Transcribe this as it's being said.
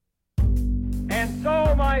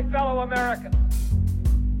my fellow Americans,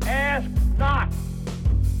 ask not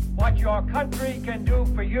what your country can do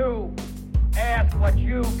for you. Ask what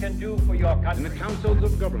you can do for your country. In the councils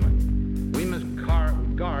of government, we must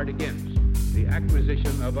guard against the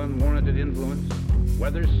acquisition of unwarranted influence,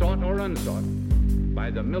 whether sought or unsought, by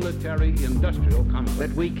the military-industrial complex.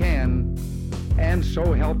 That we can, and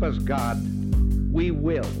so help us God, we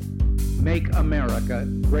will make America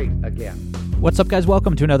great again. What's up, guys?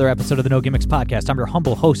 Welcome to another episode of the No Gimmicks Podcast. I'm your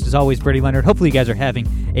humble host, as always, Brady Leonard. Hopefully you guys are having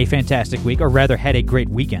a fantastic week, or rather had a great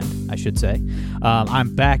weekend, I should say.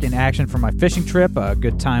 I'm back in action from my fishing trip, a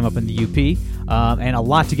good time up in the UP, and a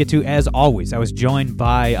lot to get to, as always. I was joined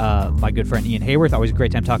by my good friend Ian Haworth. Always a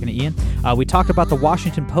great time talking to Ian. We talked about the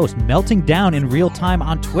Washington Post melting down in real time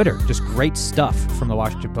on Twitter. Just great stuff from the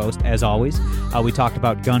Washington Post, as always. We talked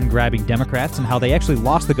about gun-grabbing Democrats and how they actually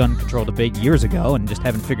lost the gun control debate years ago and just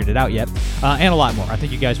haven't figured it out yet. And a lot more. I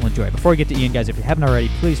think you guys will enjoy it. Before we get to Ian, guys, if you haven't already,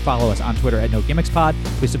 please follow us on Twitter at No Gimmicks Pod.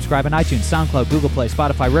 Please subscribe on iTunes, SoundCloud, Google Play,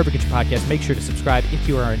 Spotify, wherever you get your podcast. Make sure to subscribe. If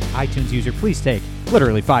you are an iTunes user, please take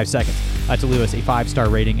literally 5 seconds to leave us a 5-star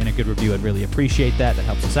rating and a good review. I'd really appreciate that. That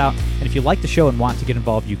helps us out. And if you like the show and want to get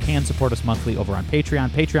involved, you can support us monthly over on Patreon,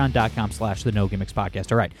 patreon.com/the No Gimmicks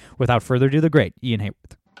Podcast. All right, without further ado, the great Ian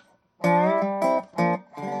Haworth.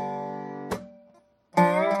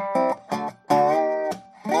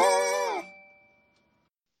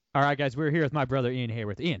 All right, guys, we're here with my brother, Ian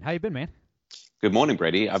Haworth. Ian, how you been, man? Good morning,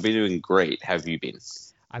 Brady. I've been doing great. How have you been?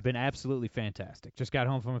 I've been absolutely fantastic. Just got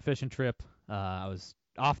home from a fishing trip. I was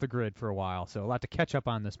off the grid for a while, so a lot to catch up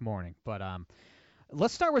on this morning. But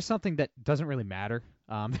let's start with something that doesn't really matter.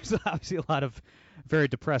 There's obviously a lot of very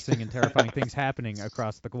depressing and terrifying things happening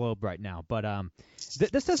across the globe right now. But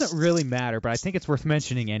this doesn't really matter, but I think it's worth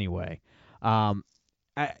mentioning anyway.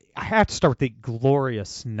 I have to start with the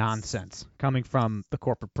glorious nonsense coming from the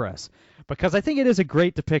corporate press, because I think it is a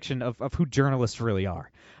great depiction of who journalists really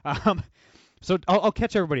are. So I'll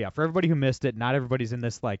catch everybody up. For everybody who missed it, not everybody's in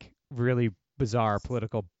this like really bizarre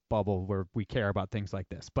political bubble where we care about things like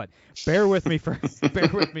this. But bear with me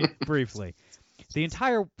briefly. The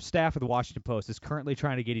entire staff of the Washington Post is currently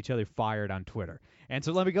trying to get each other fired on Twitter. And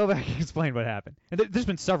so let me go back and explain what happened. And there's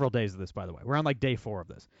been several days of this, by the way. We're on like day 4 of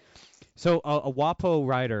this. So a WAPO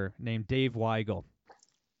writer named Dave Weigel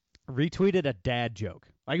retweeted a dad joke.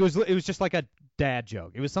 Like it was just like a dad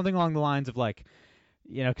joke. It was something along the lines of like,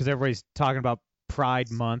 you know, because everybody's talking about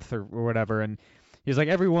Pride Month or whatever, and he's like,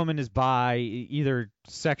 every woman is bi, either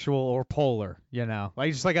sexual or polar, you know,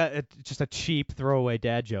 like just like a cheap throwaway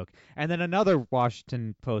dad joke. And then another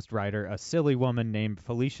Washington Post writer, a silly woman named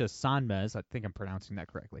Felicia Sanmez, I think I'm pronouncing that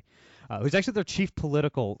correctly, who's actually their chief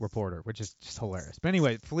political reporter, which is just hilarious. But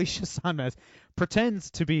anyway, Felicia Sanmez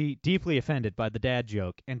pretends to be deeply offended by the dad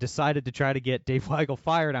joke and decided to try to get Dave Weigel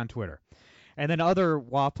fired on Twitter. And then other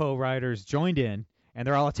WAPO writers joined in, and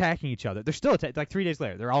they're all attacking each other. They're still like 3 days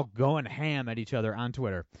later. They're all going ham at each other on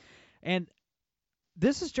Twitter. And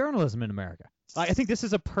this is journalism in America. I think this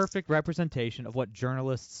is a perfect representation of what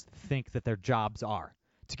journalists think that their jobs are,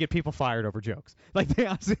 to get people fired over jokes. Like they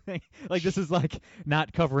honestly think like this is like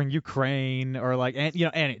not covering Ukraine or like, and you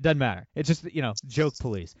know, and it doesn't matter. It's just, you know, joke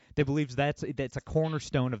police. They believe that's a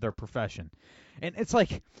cornerstone of their profession. And it's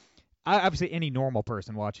like, obviously any normal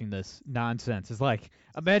person watching this nonsense is like,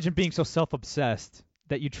 imagine being so self-obsessed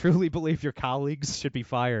that you truly believe your colleagues should be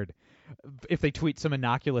fired if they tweet some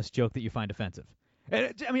innocuous joke that you find offensive.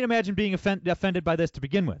 I mean, imagine being offended by this to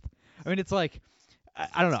begin with. I mean, it's like,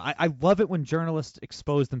 I don't know. I love it when journalists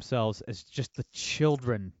expose themselves as just the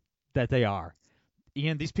children that they are.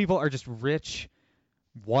 Ian, these people are just rich,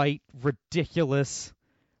 white, ridiculous,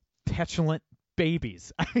 petulant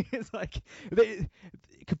babies. I mean, it's like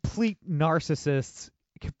complete narcissists,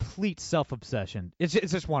 complete self-obsession. It's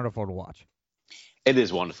just wonderful to watch. It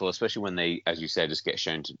is wonderful, especially when they, as you said, just get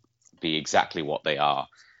shown to be exactly what they are.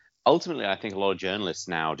 Ultimately, I think a lot of journalists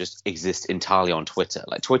now just exist entirely on Twitter.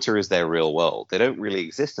 Like Twitter is their real world. They don't really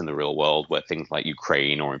exist in the real world where things like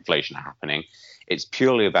Ukraine or inflation are happening. It's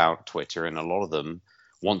purely about Twitter, and a lot of them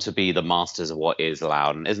want to be the masters of what is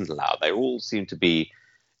allowed and isn't allowed. They all seem to be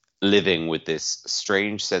living with this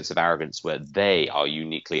strange sense of arrogance where they are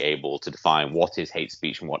uniquely able to define what is hate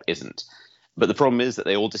speech and what isn't. But the problem is that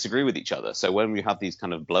they all disagree with each other. So when we have these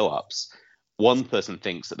kind of blow-ups, one person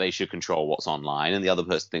thinks that they should control what's online and the other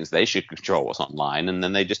person thinks they should control what's online, and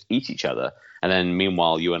then they just eat each other. And then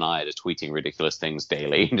meanwhile, you and I are just tweeting ridiculous things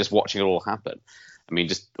daily and just watching it all happen. I mean,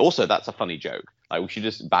 just also, that's a funny joke. Like, we should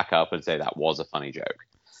just back up and say that was a funny joke.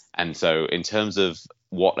 And so in terms of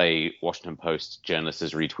what a Washington Post journalist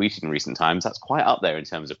has retweeted in recent times, that's quite up there in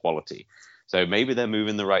terms of quality. So maybe they're moving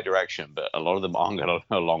in the right direction, but a lot of them aren't going to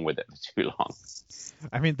go along with it for too long.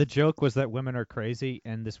 I mean, the joke was that women are crazy,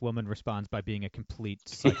 and this woman responds by being a complete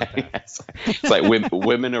psychopath. It's like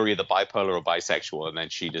women are either bipolar or bisexual, and then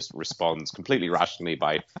she just responds completely rationally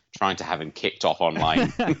by trying to have him kicked off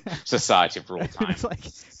online society for all time. It's like,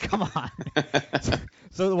 come on.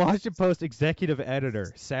 So the Washington Post executive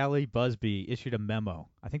editor, Sally Busby, issued a memo.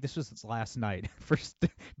 I think this was last night for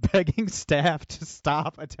begging staff to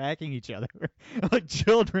stop attacking each other. Like,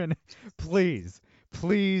 children, please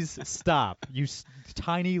stop. You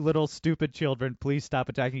tiny little stupid children, please stop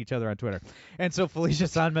attacking each other on Twitter. And so Felicia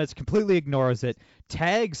Sonmez completely ignores it,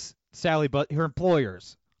 tags her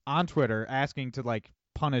employers on Twitter, asking to like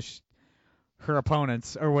punish her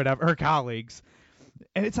opponents or whatever, her colleagues.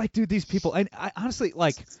 And it's like, dude, these people, and I honestly,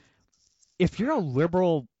 like, if you're a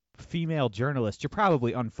liberal female journalist, you're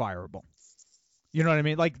probably unfireable. You know what I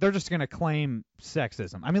mean? Like, they're just going to claim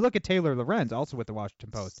sexism. I mean, look at Taylor Lorenz, also with the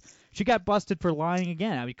Washington Post. She got busted for lying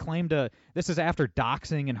again. I mean, this is after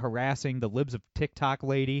doxing and harassing the Libs of TikTok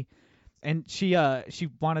lady. And she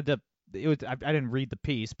wanted to, I didn't read the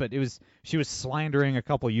piece, but she was slandering a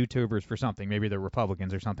couple YouTubers for something. Maybe they're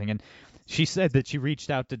Republicans or something. And she said that she reached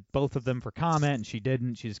out to both of them for comment, and she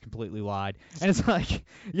didn't. She just completely lied. And it's like,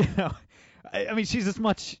 you know, I mean, she's as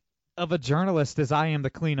much of a journalist as I am the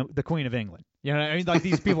Queen of England. You know what I mean? Like,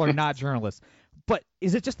 these people are not journalists. But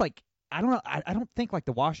is it just like, I don't know, I don't think like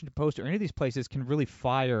the Washington Post or any of these places can really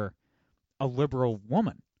fire a liberal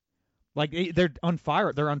woman. Like, they're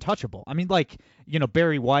untouchable. I mean, like, you know,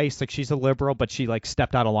 Barry Weiss, like, she's a liberal, but she like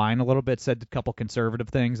stepped out of line a little bit, said a couple conservative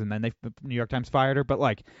things, and then the New York Times fired her. But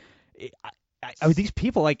like, I mean, these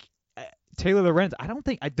people, like Taylor Lorenz, I don't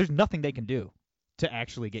think there's nothing they can do to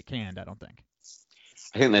actually get canned. I don't think.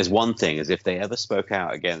 I think there's one thing, is if they ever spoke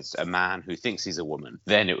out against a man who thinks he's a woman,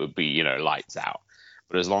 then it would be, you know, lights out.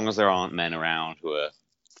 But as long as there aren't men around who are,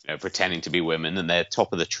 you know, pretending to be women, then they're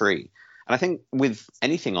top of the tree. And I think with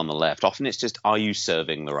anything on the left, often it's just, are you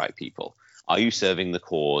serving the right people? Are you serving the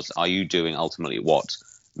cause? Are you doing ultimately what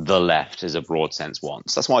the left, as a broad sense,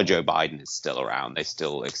 wants? That's why Joe Biden is still around. They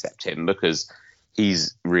still accept him, because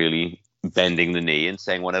he's really bending the knee and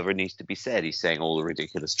saying whatever needs to be said. He's saying all the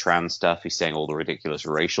ridiculous trans stuff. He's saying all the ridiculous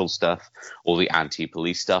racial stuff, all the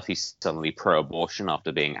anti-police stuff. He's suddenly pro-abortion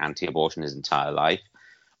after being anti-abortion his entire life.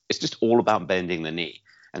 It's just all about bending the knee.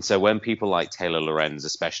 And so when people like Taylor Lorenz,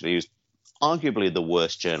 especially, who's arguably the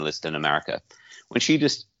worst journalist in America, when she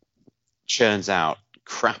just churns out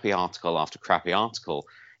crappy article after crappy article,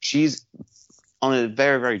 she's, on a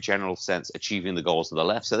very, very general sense, achieving the goals of the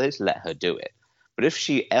left. So they just let her do it. But if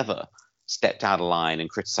she ever stepped out of line and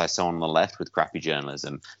criticized someone on the left with crappy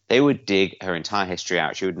journalism, they would dig her entire history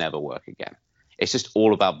out. She would never work again. It's just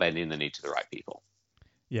all about bending the knee to the right people.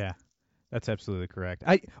 Yeah, that's absolutely correct.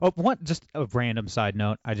 Just a random side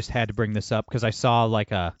note. I just had to bring this up because I saw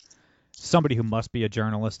like somebody who must be a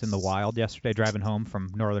journalist in the wild yesterday driving home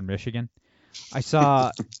from northern Michigan. I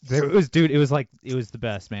saw it was the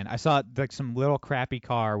best, man. I saw like some little crappy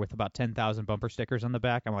car with about 10,000 bumper stickers on the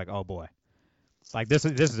back. I'm like, oh boy. Like this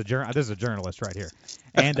is a journalist right here,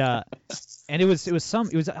 and it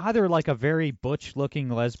was either like a very butch looking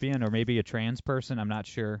lesbian or maybe a trans person. I'm not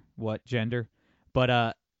sure what gender,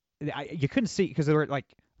 but you couldn't see because there were like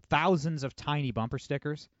thousands of tiny bumper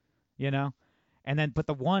stickers, you know, but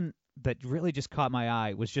the one that really just caught my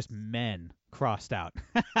eye was just men crossed out.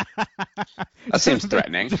 That seems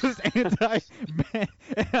threatening. Just anti-men.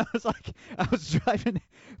 And I was driving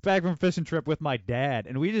back from a fishing trip with my dad,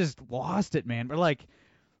 and we just lost it, man. We're like,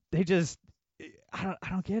 I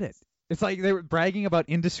don't get it. It's like they were bragging about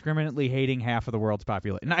indiscriminately hating half of the world's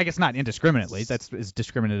population. And I guess not indiscriminately. That's as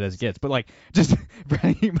discriminate as it gets. But like just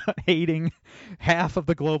bragging about hating half of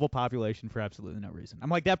the global population for absolutely no reason. I'm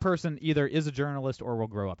like, that person either is a journalist or will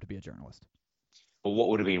grow up to be a journalist. Well, what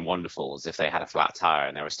would have been wonderful is if they had a flat tire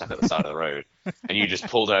and they were stuck at the side of the road, and you just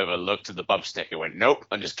pulled over, looked at the bump sticker, went nope,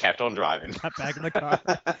 and just kept on driving. Got back in the car.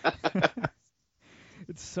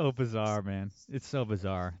 It's so bizarre, man. It's so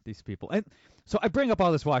bizarre, these people. And so I bring up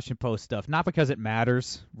all this Washington Post stuff, not because it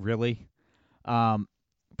matters, really, but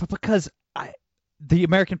because the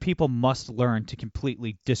American people must learn to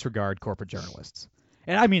completely disregard corporate journalists.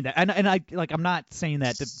 And I mean that. And I'm not saying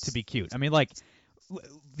that to be cute. I mean, like,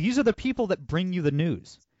 these are the people that bring you the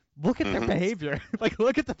news. Look at their behavior. Like,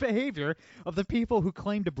 look at the behavior of the people who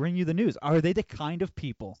claim to bring you the news. Are they the kind of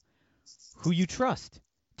people who you trust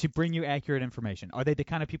to bring you accurate information? Are they the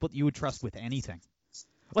kind of people that you would trust with anything?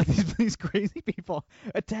 Like these crazy people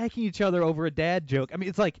attacking each other over a dad joke. I mean,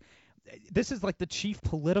 it's like, this is like the chief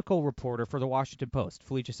political reporter for the Washington Post,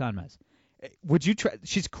 Felicia Sonmez. Would you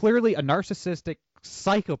she's clearly a narcissistic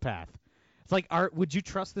psychopath. It's It's like, would you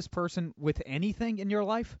trust this person with anything in your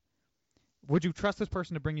life? Would you trust this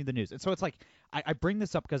person to bring you the news? And so it's like, I bring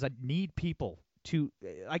this up because I need people to,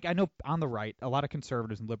 like, I know on the right, a lot of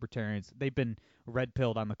conservatives and libertarians, they've been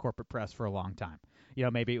red-pilled on the corporate press for a long time.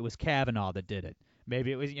 Maybe it was Kavanaugh that did it.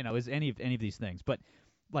 Maybe it was, it was any of these things. But,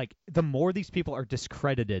 like, the more these people are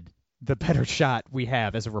discredited, the better shot we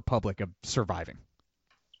have as a republic of surviving.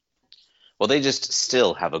 Well, they just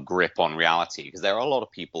still have a grip on reality because there are a lot of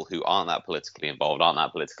people who aren't that politically involved, aren't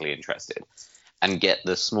that politically interested, and get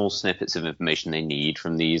the small snippets of information they need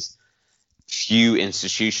from these few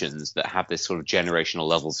institutions that have this sort of generational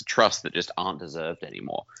levels of trust that just aren't deserved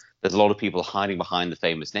anymore. There's a lot of people hiding behind the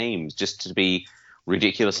famous names just to be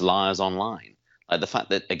ridiculous liars online. Like the fact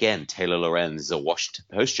that, again, Taylor Lorenz is a Washington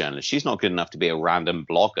Post journalist. She's not good enough to be a random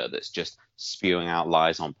blogger that's just spewing out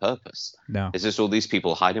lies on purpose. No. It's just all these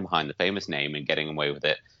people hiding behind the famous name and getting away with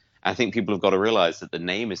it. I think people have got to realize that the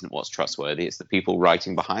name isn't what's trustworthy. It's the people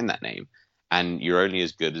writing behind that name. And you're only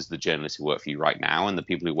as good as the journalists who work for you right now. And the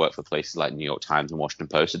people who work for places like New York Times and Washington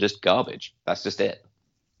Post are just garbage. That's just it.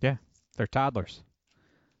 Yeah, they're toddlers.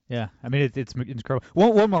 Yeah, I mean, it's incredible.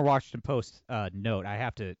 One more Washington Post note. I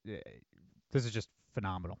have to. This is just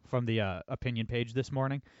phenomenal. From the opinion page this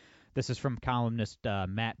morning. This is from columnist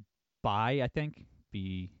Matt Bai, I think.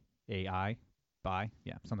 B-A-I. Bai.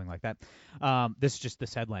 Yeah, something like that. This is just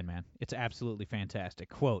this headline, man. It's absolutely fantastic.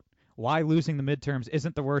 Quote, "Why losing the midterms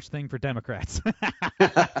isn't the worst thing for Democrats."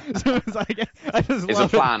 So it's like, I just it's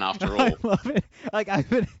love a plan it. after all. I love it. Like,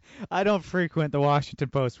 I don't frequent the Washington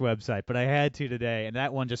Post website, but I had to today, and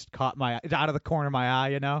that one just caught my out of the corner of my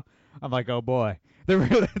eye. I'm like, oh boy, they're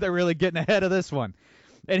really getting ahead of this one.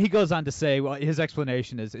 And he goes on to say, well, his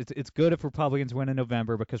explanation is it's good if Republicans win in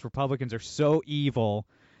November because Republicans are so evil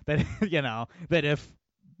that that if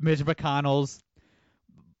Mitch McConnell's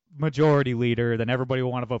majority leader, then everybody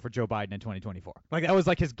will want to vote for Joe Biden in 2024. Like, that was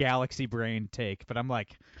like his galaxy brain take, but I'm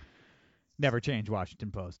like, never change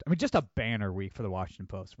Washington Post. I mean, just a banner week for the Washington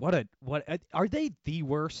Post. Are they the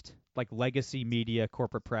worst, like, legacy media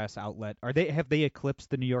corporate press outlet? Have they eclipsed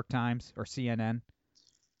the New York Times or CNN?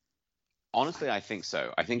 Honestly, I think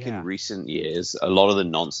so. I think in recent years, a lot of the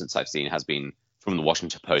nonsense I've seen has been from the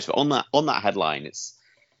Washington Post. But on that headline, it's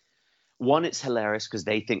hilarious because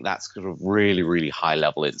they think that's sort of really, really high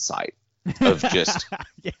level insight of just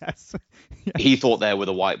yes. He thought there with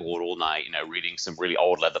a whiteboard all night, reading some really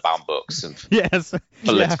old leather bound books of yes.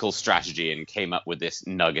 political strategy, and came up with this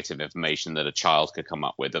nugget of information that a child could come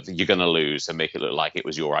up with of you're going to lose and make it look like it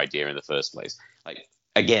was your idea in the first place. Like,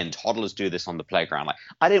 again, toddlers do this on the playground. Like,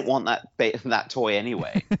 I didn't want that toy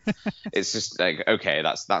anyway. It's just like, okay,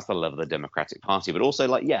 that's the level of the Democratic Party. But also,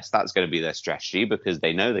 like, yes, that's going to be their strategy because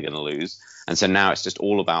they know they're going to lose. And so now it's just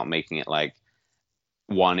all about making it like,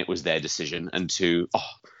 one, it was their decision. And two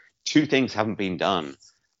things haven't been done.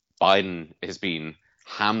 Biden has been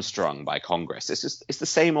hamstrung by Congress. It's the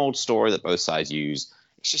same old story that both sides use.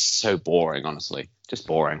 It's just so boring, honestly. Just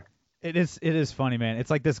boring. It is funny, man. It's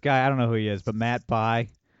like this guy, I don't know who he is, but Matt Bai.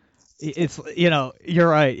 It's, you're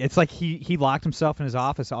right. It's like he locked himself in his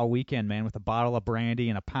office all weekend, man, with a bottle of brandy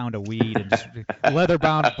and a pound of weed and just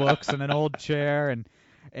leather-bound books and an old chair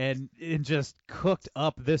and just cooked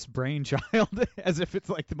up this brainchild as if it's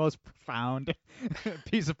like the most profound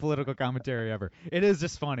piece of political commentary ever. It is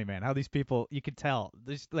just funny, man, how these people, you can tell,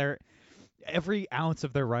 every ounce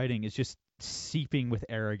of their writing is just seeping with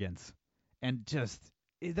arrogance and just...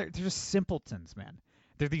 They're just simpletons, man.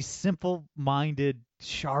 They're these simple-minded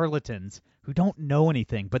charlatans who don't know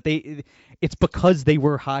anything, but it's because they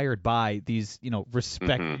were hired by these,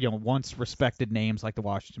 once respected names like the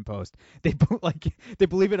Washington Post. They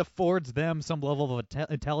believe it affords them some level of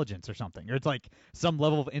intelligence or something, or it's like some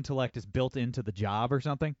level of intellect is built into the job or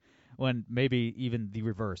something, when maybe even the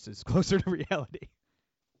reverse is closer to reality.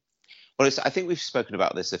 Well, I think we've spoken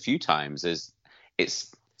about this a few times.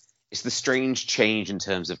 It's the strange change in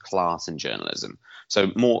terms of class in journalism. So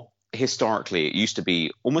more historically, it used to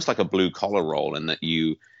be almost like a blue collar role in that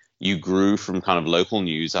you grew from kind of local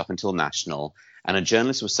news up until national. And a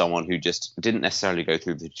journalist was someone who just didn't necessarily go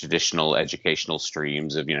through the traditional educational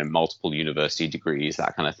streams of, multiple university degrees,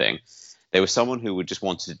 that kind of thing. They were someone who would just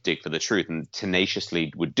want to dig for the truth and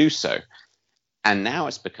tenaciously would do so. And now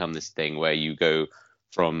it's become this thing where you go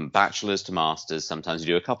from bachelor's to master's. Sometimes you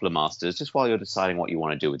do a couple of masters just while you're deciding what you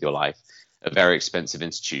want to do with your life at very expensive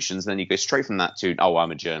institutions. Then you go straight from that to,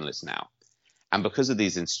 I'm a journalist now. And because of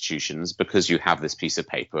these institutions, because you have this piece of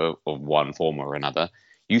paper of one form or another,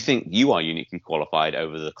 you think you are uniquely qualified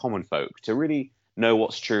over the common folk to really know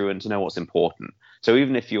what's true and to know what's important. So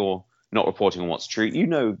even if you're not reporting on what's true,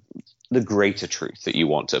 the greater truth that you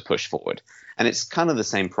want to push forward. And it's kind of the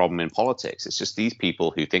same problem in politics. It's just these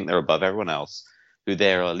people who think they're above everyone else, who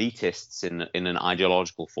they're elitists in an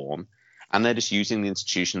ideological form, and they're just using the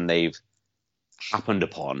institution they've happened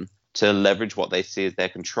upon to leverage what they see as their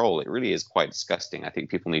control. It really is quite disgusting. I think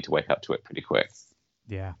people need to wake up to it pretty quick.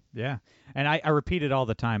 Yeah. And I repeat it all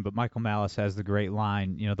the time, but Michael Malice has the great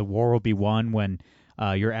line, the war will be won when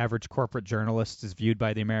your average corporate journalist is viewed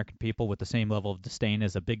by the American people with the same level of disdain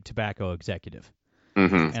as a big tobacco executive.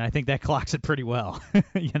 Mm-hmm. And I think that clocks it pretty well.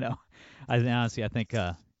 Honestly, I think,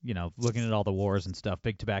 looking at all the wars and stuff,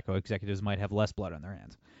 big tobacco executives might have less blood on their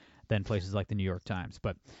hands than places like the New York Times.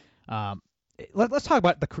 But let's talk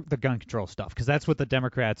about the gun control stuff, because that's what the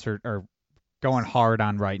Democrats are going hard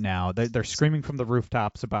on right now. They're screaming from the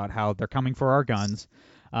rooftops about how they're coming for our guns,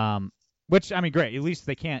 which, I mean, great. At least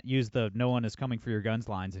they can't use the "no one is coming for your guns"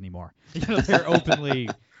 lines anymore. They're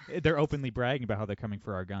openly bragging about how they're coming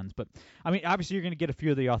for our guns. But, I mean, obviously you're going to get a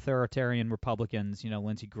few of the authoritarian Republicans,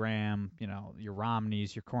 Lindsey Graham, your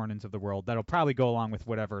Romneys, your Cornyn's of the world, that'll probably go along with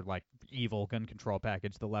whatever, like, evil gun control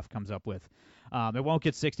package the left comes up with. It won't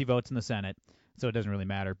get 60 votes in the Senate, so it doesn't really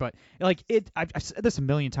matter. But, like, I've said this a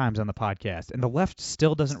million times on the podcast, and the left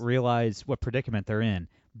still doesn't realize what predicament they're in.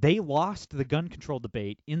 They lost the gun control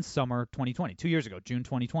debate in summer 2020, 2 years ago, June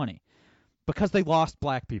 2020, because they lost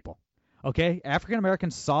black people. Okay? African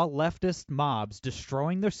Americans saw leftist mobs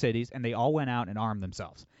destroying their cities, and they all went out and armed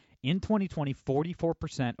themselves. In 2020,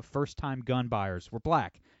 44% of first-time gun buyers were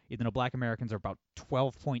black, even though black Americans are about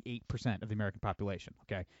 12.8% of the American population.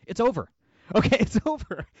 Okay? It's over. Okay, it's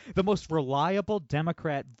over. The most reliable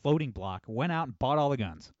Democrat voting bloc went out and bought all the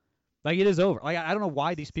guns. Like, it is over. Like, I don't know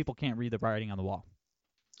why these people can't read the writing on the wall.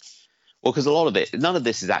 Well, because none of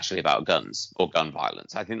this is actually about guns or gun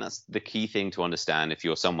violence. I think that's the key thing to understand if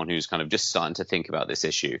you're someone who's kind of just starting to think about this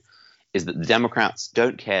issue, is that the Democrats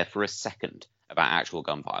don't care for a second about actual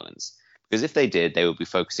gun violence. Because if they did, they would be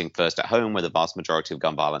focusing first at home, where the vast majority of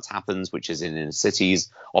gun violence happens, which is in inner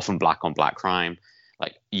cities, often black on black crime.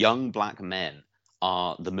 Like, young black men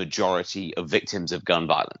are the majority of victims of gun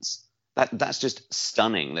violence. That's just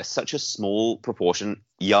stunning. There's such a small proportion,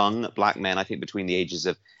 young black men, I think between the ages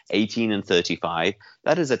of 18 and 35.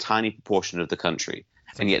 That is a tiny proportion of the country.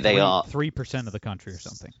 And yet they are 3% of the country or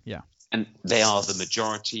something. Yeah. And they are the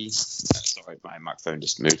majority. Sorry, my microphone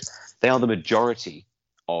just moved. They are the majority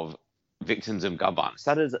of victims of gun violence.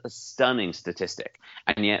 That is a stunning statistic.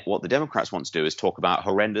 And yet what the Democrats want to do is talk about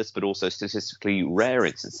horrendous but also statistically rare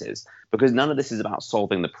instances, because none of this is about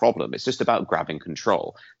solving the problem. It's just about grabbing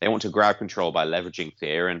control. They want to grab control by leveraging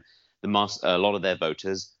fear, and a lot of their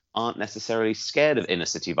voters aren't necessarily scared of inner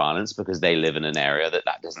city violence because they live in an area that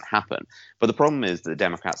doesn't happen. But the problem is that the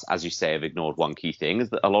Democrats, as you say, have ignored one key thing, is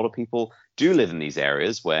that a lot of people do live in these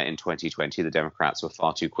areas where in 2020 the Democrats were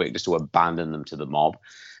far too quick just to abandon them to the mob.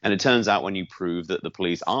 And it turns out when you prove that the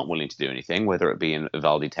police aren't willing to do anything, whether it be in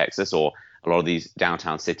Uvalde, Texas, or a lot of these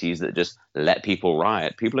downtown cities that just let people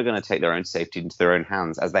riot, people are going to take their own safety into their own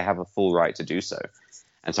hands, as they have a full right to do so.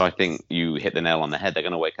 And so I think you hit the nail on the head. They're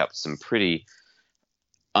going to wake up to some pretty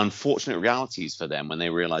unfortunate realities for them when they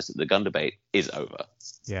realize that the gun debate is over.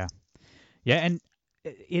 Yeah, and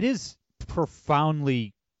it is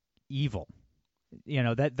profoundly evil.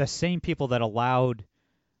 That the same people that allowed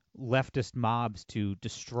leftist mobs to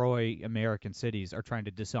destroy American cities are trying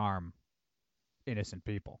to disarm innocent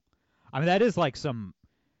people. I mean, that is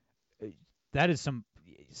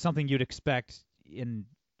something you'd expect in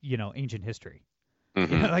ancient history.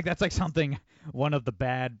 Mm-hmm. That's like something one of the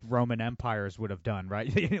bad Roman empires would have done,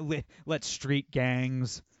 right? Let street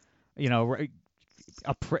gangs,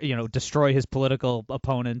 destroy his political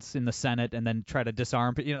opponents in the Senate and then try to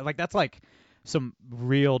disarm. That's like some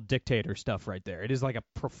real dictator stuff right there. It is like a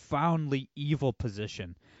profoundly evil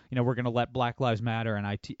position. We're going to let Black Lives Matter and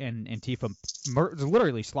Antifa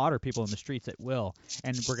literally slaughter people in the streets at will,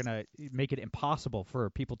 and we're going to make it impossible for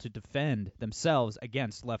people to defend themselves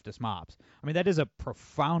against leftist mobs. I mean, that is a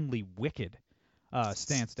profoundly wicked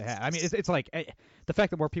stance to have. I mean, it's like the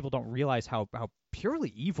fact that more people don't realize how purely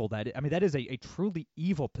evil that is. I mean, that is a truly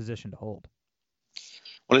evil position to hold.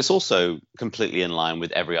 Well, it's also completely in line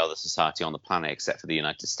with every other society on the planet except for the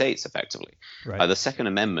United States, effectively. Right. The Second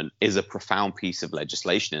Amendment is a profound piece of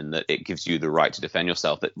legislation in that it gives you the right to defend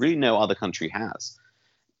yourself that really no other country has.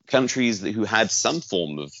 Countries who had some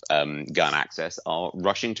form of gun access are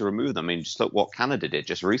rushing to remove them. I mean, just look what Canada did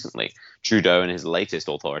just recently. Trudeau, in his latest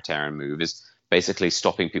authoritarian move, is basically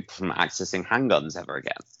stopping people from accessing handguns ever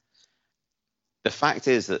again. The fact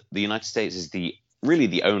is that the United States is really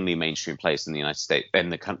the only mainstream place in the United States,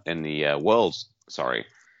 in the world,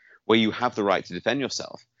 where you have the right to defend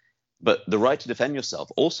yourself. But the right to defend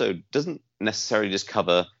yourself also doesn't necessarily just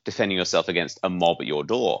cover defending yourself against a mob at your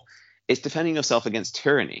door. It's defending yourself against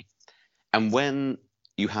tyranny. And when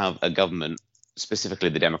you have a government, specifically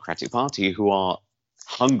the Democratic Party, who are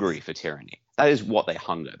hungry for tyranny, that is what they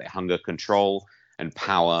hunger. They hunger control and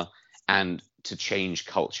power and to change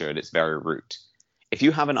culture at its very root. If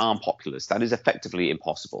you have an armed populace, that is effectively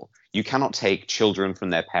impossible. You cannot take children from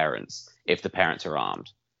their parents if the parents are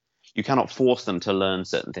armed. You cannot force them to learn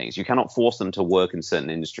certain things. You cannot force them to work in certain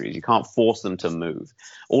industries. You can't force them to move.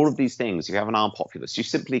 All of these things, if you have an armed populace, you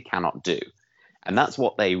simply cannot do. And that's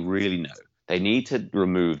what they really know. They need to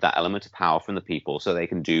remove that element of power from the people so they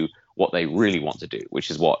can do what they really want to do, which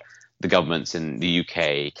is what the governments in the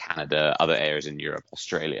UK, Canada, other areas in Europe,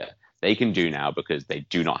 Australia, they can do now because they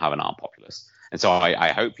do not have an armed populace. And so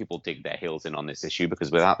I hope people dig their heels in on this issue, because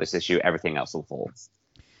without this issue, everything else will fall.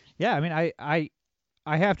 Yeah, I mean,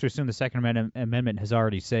 I have to assume the Second Amendment has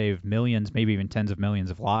already saved millions, maybe even tens of millions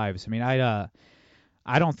of lives. I mean, I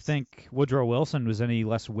don't think Woodrow Wilson was any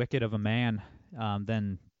less wicked of a man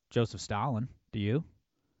than Joseph Stalin. Do you?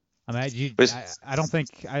 I mean, I don't think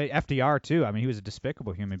FDR too. I mean, he was a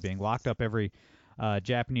despicable human being, locked up every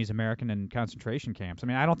Japanese American in concentration camps. I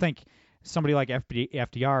mean, I don't think somebody like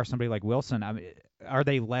FDR, somebody like Wilson, I mean, are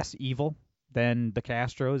they less evil than the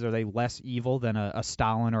Castros? Are they less evil than a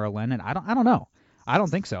Stalin or a Lenin? I don't know. I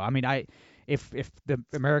don't think so. I mean, if the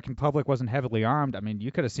American public wasn't heavily armed, I mean,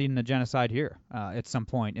 you could have seen the genocide here at some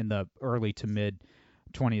point in the early to mid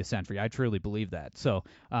 20th century. I truly believe that. So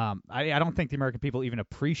I don't think the American people even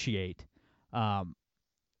appreciate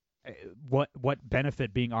what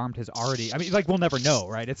benefit being armed has already. I mean, like, we'll never know,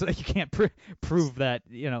 right? It's like you can't prove that,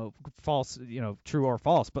 false, true or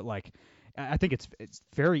false. But like, I think it's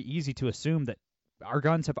very easy to assume that our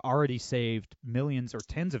guns have already saved millions or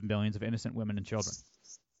tens of millions of innocent women and children.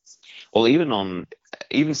 Well,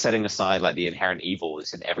 even setting aside like the inherent evil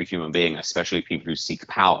that's in every human being, especially people who seek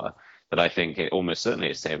power, but I think it almost certainly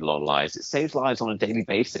has saved a lot of lives. It saves lives on a daily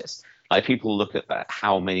basis. Like, people look at that,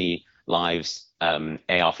 how many lives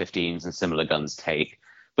AR-15s and similar guns take,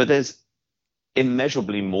 but there's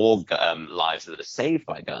immeasurably more lives that are saved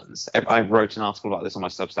by guns. I wrote an article about this on my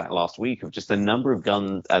Substack last week of just the number of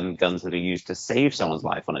guns that are used to save someone's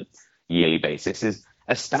life on a yearly basis is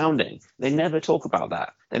astounding. They never talk about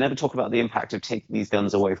that. They never talk about the impact of taking these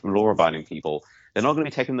guns away from law-abiding people. They're not going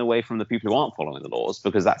to be taking them away from the people who aren't following the laws,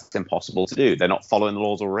 because that's impossible to do. They're not following the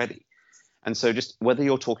laws already. And so just whether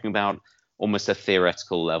you're talking about almost a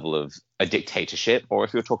theoretical level of a dictatorship, or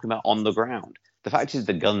if you're talking about on the ground, the fact is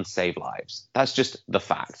the guns save lives. That's just the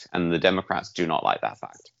fact, and the Democrats do not like that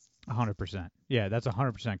fact. 100%. Yeah, that's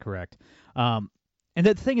 100% correct. And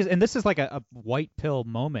the thing is, and this is like a white pill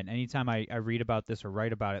moment. Anytime I read about this or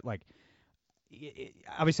write about it, like,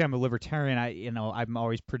 obviously I'm a libertarian. I'm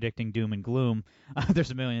always predicting doom and gloom. There's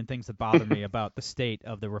a million things that bother me about the state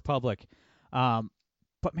of the republic.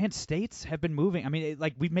 But man, states have been moving. I mean,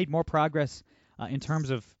 we've made more progress in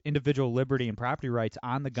terms of individual liberty and property rights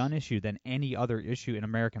on the gun issue than any other issue in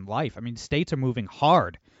American life. I mean, states are moving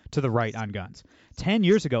hard to the right on guns. 10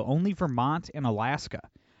 years ago, only Vermont and Alaska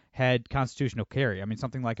had constitutional carry. I mean,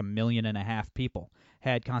 something like 1.5 million people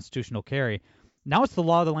had constitutional carry. Now it's the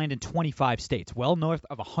law of the land in 25 states. Well north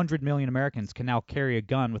of 100 million Americans can now carry a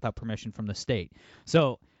gun without permission from the state.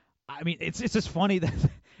 So, I mean, it's just funny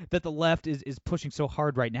that the left is pushing so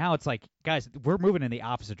hard right now. It's like, guys, we're moving in the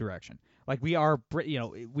opposite direction. Like, we are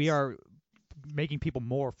making people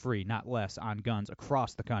more free, not less, on guns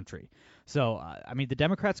across the country. So, I mean, the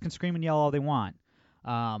Democrats can scream and yell all they want.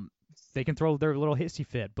 They can throw their little hissy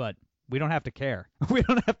fit, but we don't have to care. We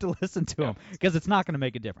don't have to listen to them, because it's not going to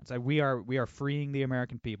make a difference. We are freeing the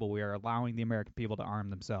American people. We are allowing the American people to arm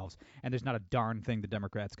themselves, and there's not a darn thing the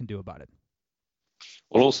Democrats can do about it.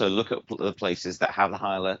 Well, also look at the places that have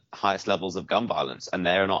the highest levels of gun violence, and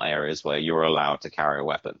they're not areas where you're allowed to carry a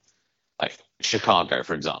weapon. Like Chicago,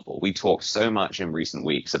 for example. We talked so much in recent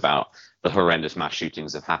weeks about the horrendous mass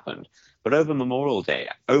shootings that happened. But over Memorial Day,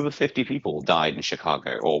 over 50 people died in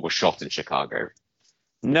Chicago or were shot in Chicago.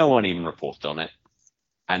 No one even reported on it.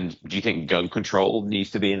 And do you think gun control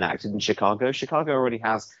needs to be enacted in Chicago? Chicago already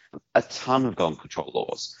has a ton of gun control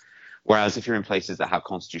laws. Whereas if you're in places that have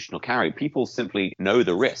constitutional carry, people simply know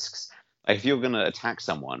the risks. Like, if you're going to attack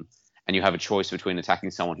someone and you have a choice between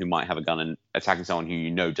attacking someone who might have a gun and attacking someone who you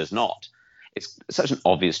know does not, it's such an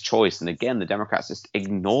obvious choice. And again, the Democrats just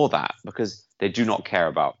ignore that because they do not care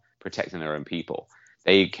about protecting their own people.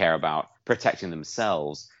 They care about protecting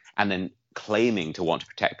themselves and then claiming to want to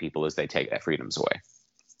protect people as they take their freedoms away.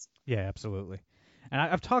 Yeah, absolutely. And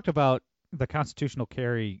I've talked about the constitutional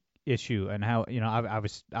carry issue and how, I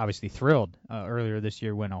was obviously thrilled earlier this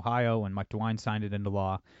year when Mike DeWine signed it into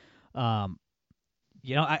law.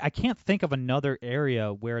 I can't think of another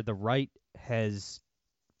area where the right has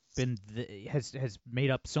has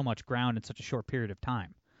made up so much ground in such a short period of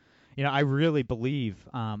time. I really believe,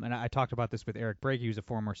 and I talked about this with Eric Bragg, who's a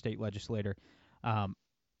former state legislator.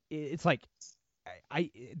 It's like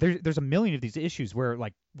there's a million of these issues where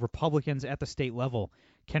like Republicans at the state level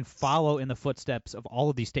can follow in the footsteps of all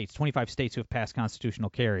of these states, 25 states who have passed constitutional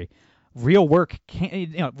carry. Real work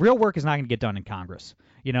is not going to get done in Congress.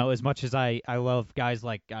 As much as I love guys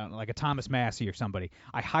like a Thomas Massey or somebody,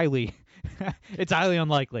 it's highly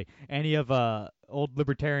unlikely any of old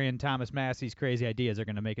libertarian Thomas Massey's crazy ideas are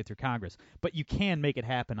going to make it through Congress. But you can make it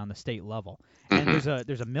happen on the state level. And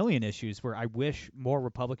there's a million issues where I wish more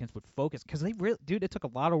Republicans would focus, because it took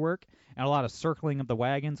a lot of work and a lot of circling of the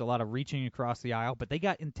wagons, a lot of reaching across the aisle. But they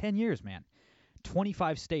got, in 10 years, man,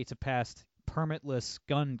 25 states have passed permitless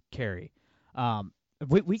gun carry.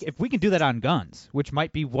 If we can do that on guns, which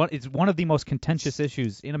might be one of the most contentious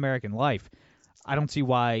issues in American life, I don't see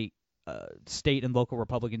why state and local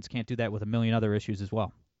Republicans can't do that with a million other issues as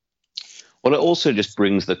well. Well, it also just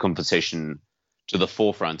brings the conversation to the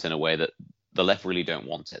forefront in a way that the left really don't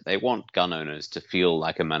want it. They want gun owners to feel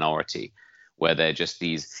like a minority, where they're just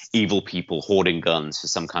these evil people hoarding guns for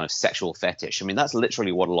some kind of sexual fetish. I mean, that's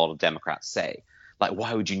literally what a lot of Democrats say. Like,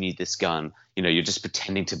 why would you need this gun? You're just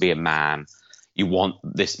pretending to be a man. You want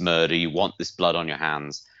this murder. You want this blood on your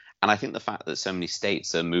hands. And I think the fact that so many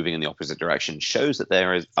states are moving in the opposite direction shows that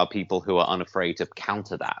there are people who are unafraid to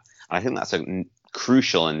counter that. And I think that's a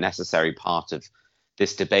crucial and necessary part of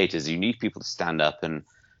this debate, is you need people to stand up and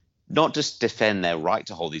not just defend their right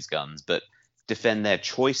to hold these guns, but defend their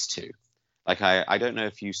choice to. Like, I don't know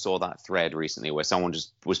if you saw that thread recently where someone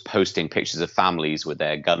just was posting pictures of families with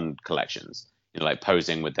their gun collections, like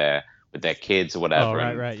posing with their kids or whatever.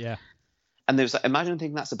 Oh, right, yeah. And there's imagine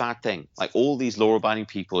thinking that's a bad thing. Like, all these law-abiding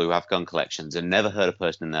people who have gun collections and never hurt a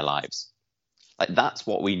person in their lives. Like, that's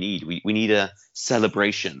what we need. We need a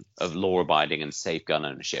celebration of law-abiding and safe gun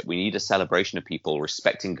ownership. We need a celebration of people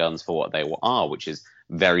respecting guns for what they are, which is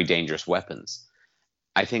very dangerous weapons.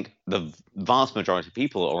 I think the vast majority of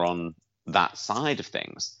people are on that side of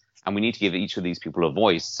things, and we need to give each of these people a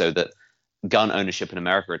voice so that gun ownership in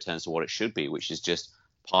America returns to what it should be, which is just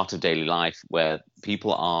part of daily life where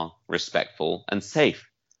people are respectful and safe,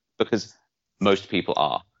 because most people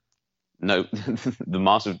are. No,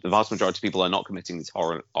 the vast majority of people are not committing these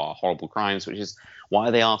horrible crimes, which is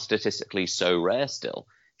why they are statistically so rare still,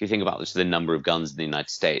 if you think about the number of guns in the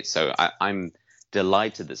United States. So I'm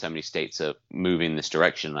delighted that so many states are moving in this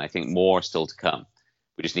direction, and I think more are still to come.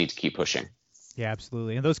 We just need to keep pushing. Yeah,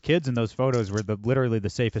 absolutely. And those kids in those photos were literally the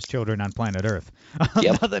safest children on planet Earth.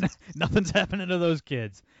 Yep. Nothing's happening to those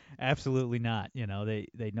kids. Absolutely not.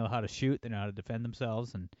 They know how to shoot. They know how to defend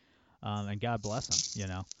themselves, and God bless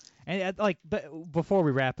them. And but before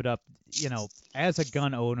we wrap it up, as a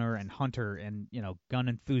gun owner and hunter and gun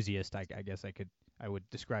enthusiast, I guess I would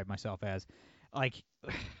describe myself as, like,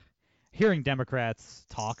 hearing Democrats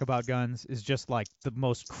talk about guns is just like the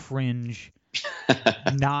most cringe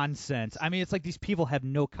nonsense. I mean, it's like these people have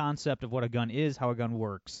no concept of what a gun is, how a gun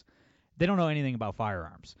works. They don't know anything about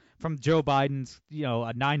firearms. From Joe Biden's, a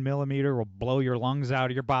 9mm will blow your lungs out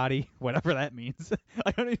of your body, whatever that means.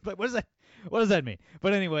 I don't even, what does that mean?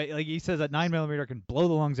 But anyway, like, he says that 9mm can blow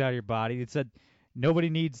the lungs out of your body. It said nobody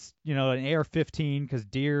needs, an AR-15 because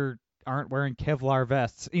deer aren't wearing Kevlar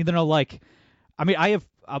vests. Even though, I have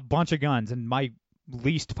a bunch of guns, and my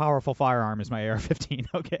least powerful firearm is my AR-15.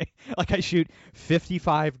 Okay, like, I shoot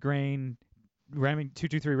 55 grain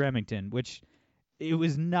 223 Remington, which it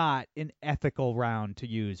was not an ethical round to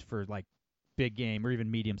use for like big game or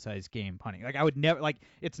even medium-sized game hunting. Like, I would never, like,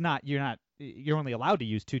 you're only allowed to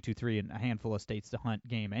use 223 in a handful of states to hunt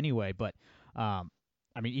game anyway. But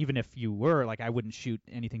even if you were, like, I wouldn't shoot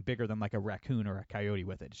anything bigger than like a raccoon or a coyote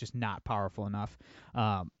with it. It's just not powerful enough.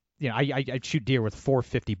 I shoot deer with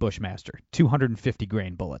 450 Bushmaster, 250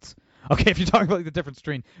 grain bullets. Okay, if you're talking about the difference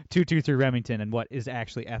between 223 Remington and what is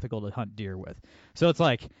actually ethical to hunt deer with. So it's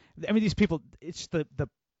like, these people, it's the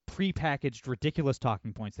prepackaged ridiculous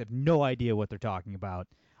talking points. They have no idea what they're talking about.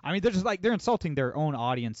 They're just they're insulting their own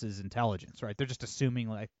audience's intelligence, right? They're just assuming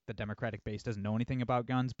like the Democratic base doesn't know anything about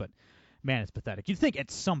guns, but man, it's pathetic. You'd think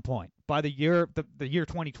at some point by the year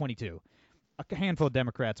 2022, a handful of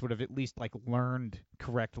Democrats would have at least learned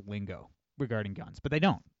correct lingo regarding guns, but they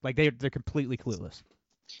don't. Like, they're completely clueless.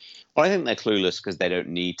 Well, I think they're clueless because they don't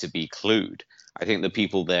need to be clued. I think the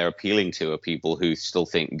people they're appealing to are people who still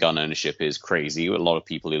think gun ownership is crazy. A lot of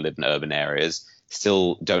people who live in urban areas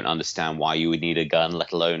still don't understand why you would need a gun,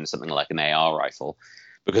 let alone something like an AR rifle,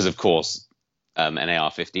 because of course an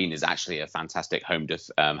AR-15 is actually a fantastic home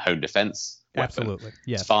defense weapon. Absolutely,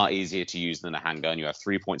 yeah. It's far easier to use than a handgun. You have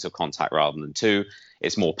 3 points of contact rather than 2.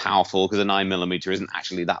 It's more powerful because a 9mm isn't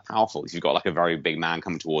actually that powerful. If you've got like a very big man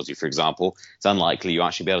coming towards you, for example, it's unlikely you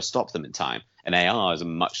actually be able to stop them in time. An AR is a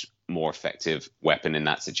much more effective weapon in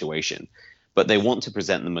that situation. But they want to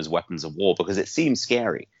present them as weapons of war because it seems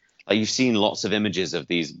scary. Like, you've seen lots of images of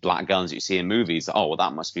these black guns you see in movies. Oh, well,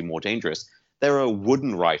 that must be more dangerous. There are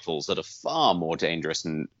wooden rifles that are far more dangerous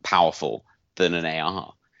and powerful than an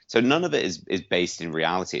AR. So none of it is based in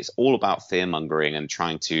reality. It's all about fear-mongering and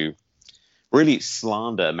trying to really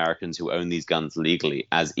slander Americans who own these guns legally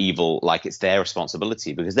as evil, like it's their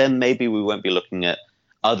responsibility, because then maybe we won't be looking at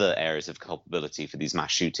other areas of culpability for these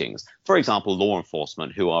mass shootings. For example, law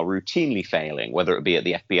enforcement, who are routinely failing, whether it be at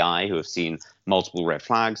the FBI, who have seen multiple red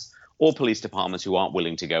flags, or police departments who aren't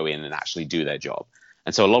willing to go in and actually do their job.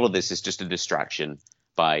 And so a lot of this is just a distraction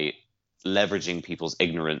by leveraging people's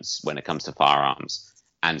ignorance when it comes to firearms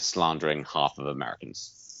and slandering half of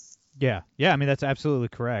Americans. Yeah, I mean, that's absolutely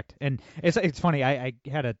correct. And it's funny, I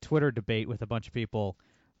had a Twitter debate with a bunch of people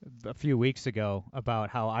a few weeks ago about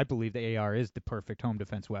how I believe the AR is the perfect home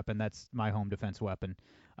defense weapon. That's my home defense weapon.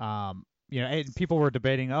 And people were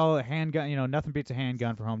debating, a handgun, nothing beats a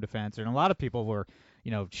handgun for home defense. And a lot of people were,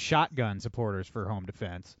 shotgun supporters for home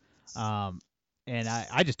defense. And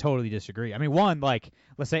I just totally disagree. I mean, one, like,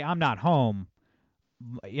 let's say I'm not home,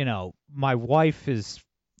 my wife is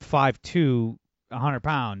 5'2", 100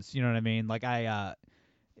 pounds, you know what I mean? Like,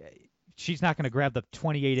 she's not going to grab the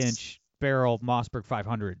 28-inch barrel Mossberg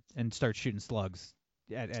 500 and start shooting slugs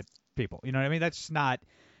at people. You know what I mean? That's just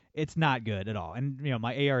it's not good at all. And,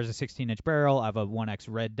 my AR is a 16-inch barrel. I have a 1X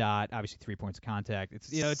red dot, obviously 3 points of contact. It's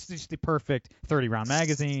just the perfect 30-round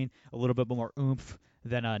magazine, a little bit more oomph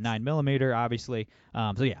than a 9mm, obviously.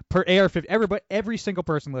 So yeah, per AR-15, every single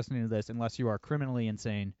person listening to this, unless you are criminally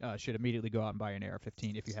insane, should immediately go out and buy an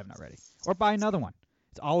AR-15 if you have not already, or buy another one.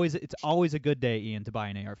 It's always a good day, Ian, to buy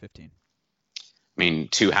an AR-15. I mean,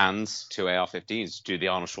 2 hands, 2 AR-15s, do the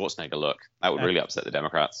Arnold Schwarzenegger look. That would really upset the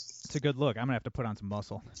Democrats. It's a good look. I'm gonna have to put on some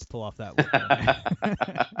muscle to pull off that look.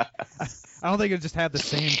 I don't think it'll just have the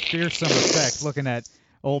same fearsome effect looking at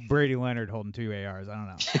old Brady Leonard holding 2 ARs. I don't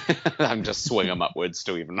know. I'm just swing them upwards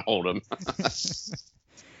to even hold them.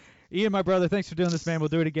 Ian, my brother, thanks for doing this, man. We'll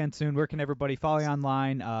do it again soon. Where can everybody follow you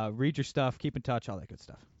online, read your stuff, keep in touch, all that good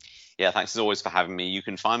stuff? Yeah, thanks as always for having me. You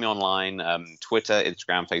can find me online, Twitter,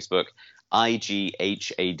 Instagram, Facebook, IGHAWORTH.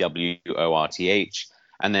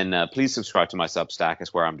 And then please subscribe to my Substack.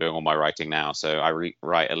 It's where I'm doing all my writing now. So I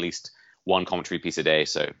write at least one commentary piece a day.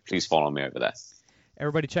 So please follow me over there.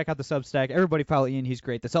 Everybody check out the Substack. Everybody follow Ian. He's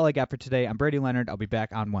great. That's all I got for today. I'm Brady Leonard. I'll be back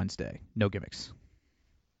on Wednesday. No gimmicks.